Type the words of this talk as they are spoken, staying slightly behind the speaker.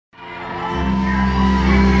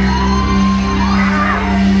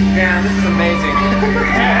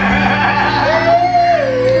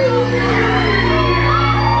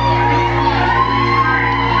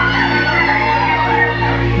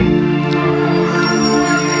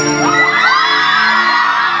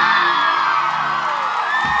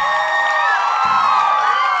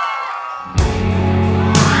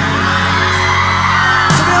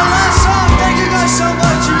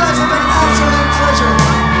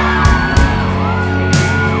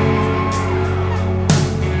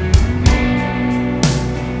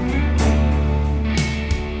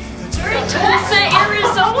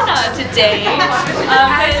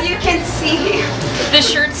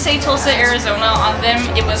say Tulsa, Arizona on them,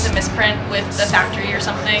 it was a misprint with the factory or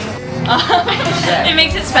something. It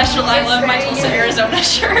makes it special. I love my Tulsa, Arizona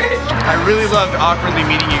shirt. I really loved awkwardly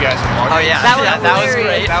meeting you guys. Oh yeah, that was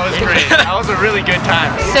great. That was great. That was a really good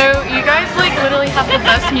time. So you guys like literally have the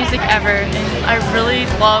best music ever, and I really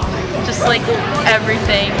love just like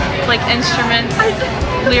everything, like instruments,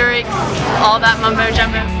 lyrics, all that mumbo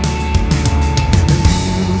jumbo.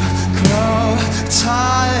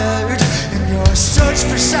 Tired in your search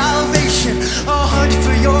for salvation, a hunt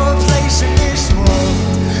for your place in this world.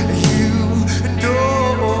 You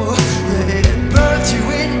know that it births you,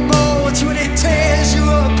 it molds you, and it tears you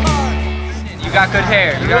apart. You got good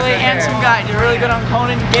hair. You're really handsome guy. You're really good on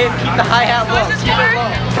Conan. Keep the hi-hat low. Keep it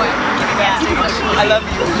low. I love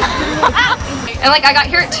you. And like I got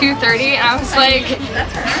here at 2:30 and I was like,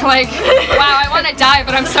 wow, I want to die,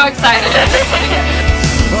 but I'm so excited.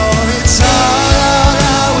 Oh, it's all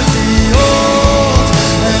out with the old,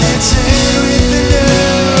 and it's in with the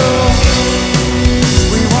new.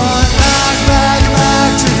 We want back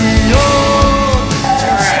to the old.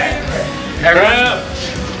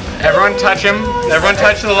 Everyone touch him. Everyone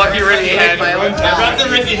touch the lucky Ritzy head. Everyone touch the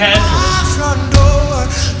Ritzy head.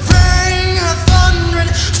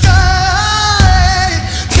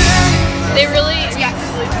 They really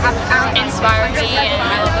inspire me, and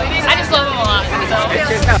I just love them a lot. So.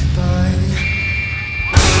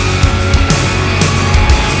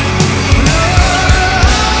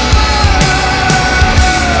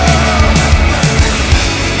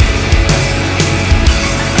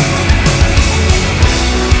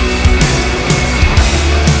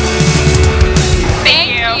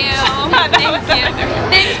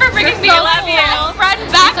 Thanks for bringing me so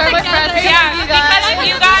friends back together. Yeah, because of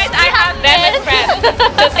you guys, I have them as friends.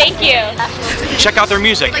 So thank you. Check out their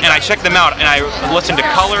music, and I check them out, and I listen to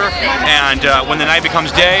Color, and When the Night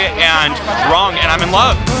Becomes Day, and Wrong, and I'm in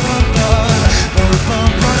love.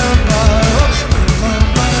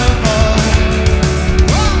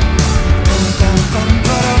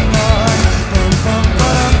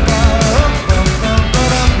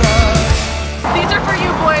 These are for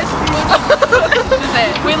you boys.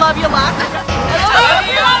 We love you lots.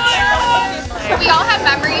 We all have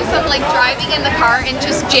memories of like driving in the car and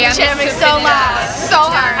just jamming so loud, so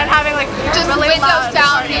hard, and having like just really windows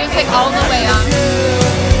down, music all the way on.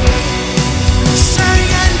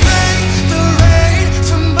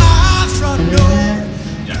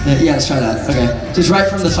 Yeah, let's try that. Okay, just right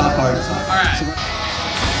from the top part. All right.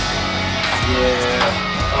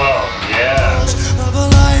 Yeah. Oh yeah. Of a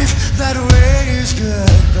life that waves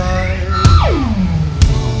goodbye.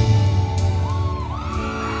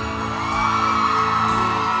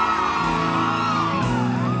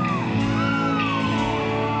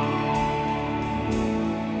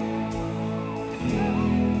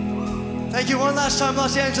 Thank you one last time,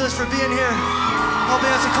 Los Angeles, for being here. Helping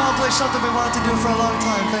us accomplish something we wanted to do for a long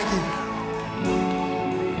time. Thank you.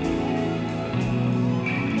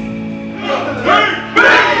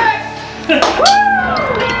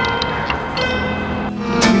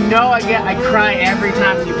 You know I cry every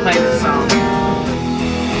time you play this song.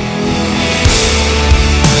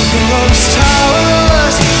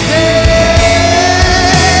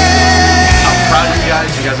 I'm proud of you guys.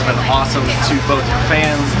 You guys have been awesome to both your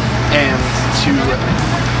fans and to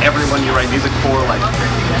everyone you write music for. Like,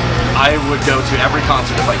 I would go to every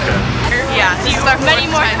concert if I could. Yeah, this is our many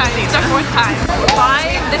more times. It's our fourth time.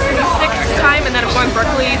 5, this is the 6th time, and then I'm going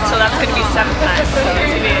Berkeley, so that's going to be 7th time. So it's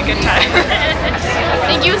going to be a good time.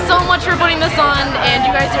 Thank you so much for putting this on, and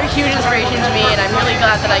you guys are a huge inspiration to me, and I'm really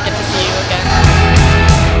glad that I get to see you again.